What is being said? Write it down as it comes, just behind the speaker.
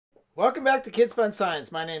Welcome back to Kids Fun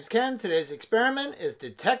Science. My name's Ken. Today's experiment is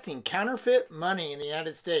detecting counterfeit money in the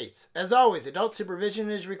United States. As always, adult supervision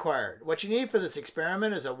is required. What you need for this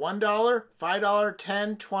experiment is a $1, $5,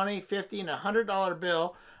 $10, $20, $50, and $100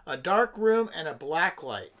 bill, a dark room, and a black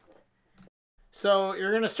light. So you're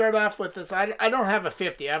going to start off with this. I don't have a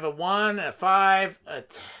 50. I have a 1, a 5, a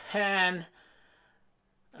 10,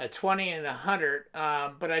 a 20, and a 100,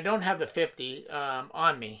 but I don't have the 50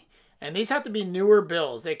 on me. And these have to be newer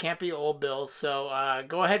bills. They can't be old bills. So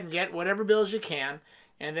go ahead and get whatever bills you can.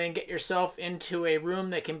 And then get yourself into a room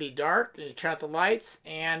that can be dark. You turn out the lights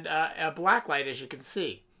and a black light, as you can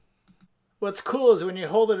see. What's cool is when you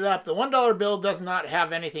hold it up, the $1 bill does not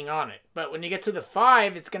have anything on it. But when you get to the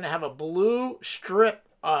 5, it's going to have a blue strip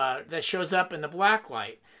that shows up in the black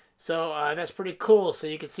light. So that's pretty cool. So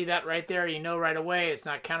you can see that right there. You know right away it's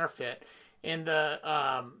not counterfeit. In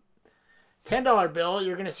the $10 bill,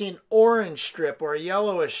 you're going to see an orange strip or a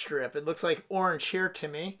yellowish strip. It looks like orange here to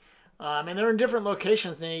me. And they're in different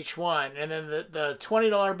locations in each one. And then the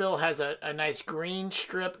 $20 bill has a nice green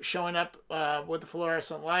strip showing up with the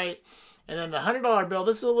fluorescent light. And then the $100 bill,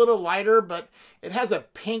 this is a little lighter, but it has a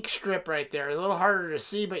pink strip right there. It's a little harder to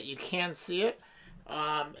see, but you can see it.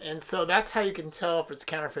 And so that's how you can tell if it's a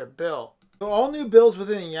counterfeit bill. So all new bills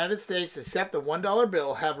within the United States except the $1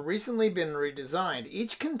 bill have recently been redesigned.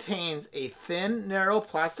 Each contains a thin, narrow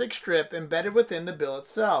plastic strip embedded within the bill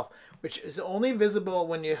itself, which is only visible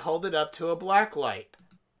when you hold it up to a black light.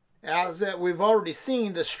 As we've already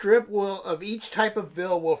seen, the strip of each type of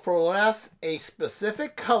bill will fluoresce a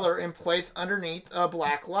specific color in place underneath a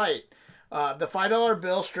black light. The $5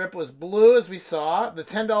 bill strip was blue, as we saw. The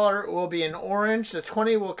 $10 will be an orange. The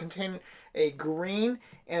 $20 will contain a green,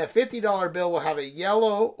 and a $50 bill will have a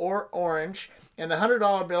yellow or orange, and the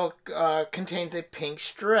 $100 bill contains a pink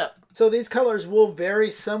strip. So these colors will vary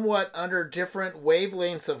somewhat under different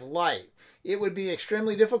wavelengths of light. It would be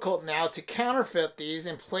extremely difficult now to counterfeit these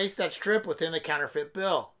and place that strip within the counterfeit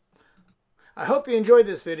bill. I hope you enjoyed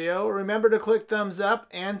this video. Remember to click thumbs up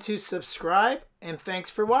and to subscribe, and thanks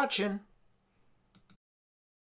for watching.